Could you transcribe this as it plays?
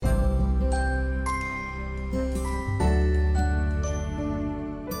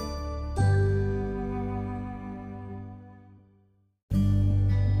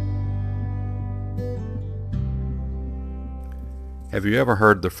Have you ever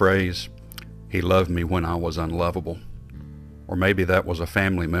heard the phrase, "He loved me when I was unlovable"? Or maybe that was a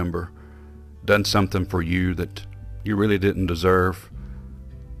family member, done something for you that you really didn't deserve.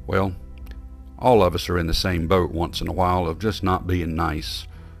 Well, all of us are in the same boat once in a while of just not being nice,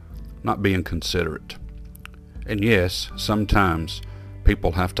 not being considerate. And yes, sometimes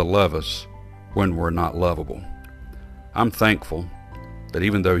people have to love us when we're not lovable. I'm thankful that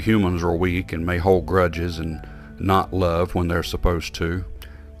even though humans are weak and may hold grudges and not love when they're supposed to,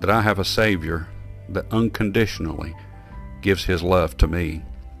 that I have a Savior that unconditionally gives His love to me,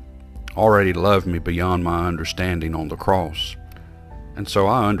 already loved me beyond my understanding on the cross. And so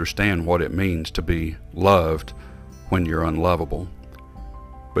I understand what it means to be loved when you're unlovable.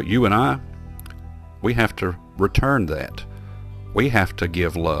 But you and I, we have to return that. We have to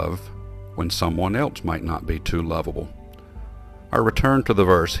give love when someone else might not be too lovable. I return to the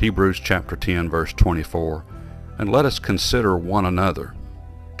verse, Hebrews chapter 10, verse 24, and let us consider one another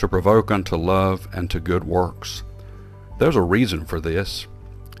to provoke unto love and to good works. There's a reason for this,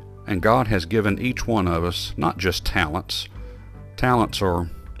 and God has given each one of us not just talents. Talents are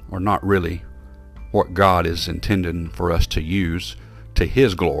not really what God is intending for us to use to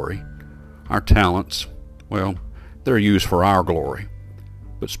His glory. Our talents, well, they're used for our glory.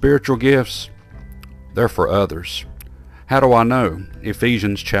 But spiritual gifts, they're for others. How do I know?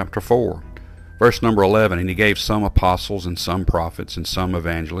 Ephesians chapter 4, verse number 11, and He gave some apostles and some prophets and some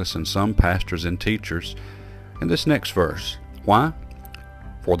evangelists and some pastors and teachers. And this next verse, why?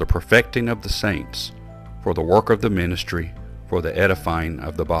 For the perfecting of the saints, for the work of the ministry, for the edifying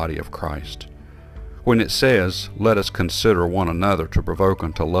of the body of Christ. When it says, let us consider one another to provoke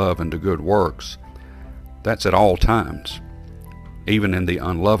unto love and to good works, that's at all times, even in the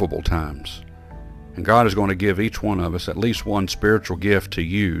unlovable times. And God is going to give each one of us at least one spiritual gift to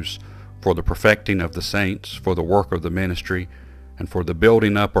use for the perfecting of the saints, for the work of the ministry, and for the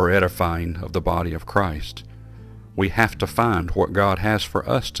building up or edifying of the body of Christ. We have to find what God has for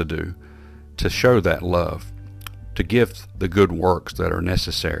us to do to show that love, to give the good works that are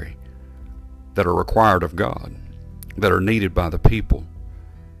necessary, that are required of God, that are needed by the people.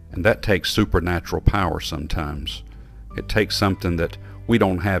 And that takes supernatural power sometimes. It takes something that we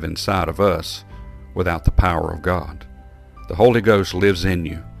don't have inside of us without the power of God. The Holy Ghost lives in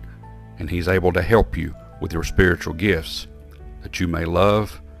you, and He's able to help you with your spiritual gifts that you may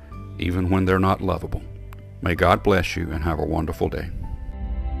love even when they're not lovable. May God bless you and have a wonderful day.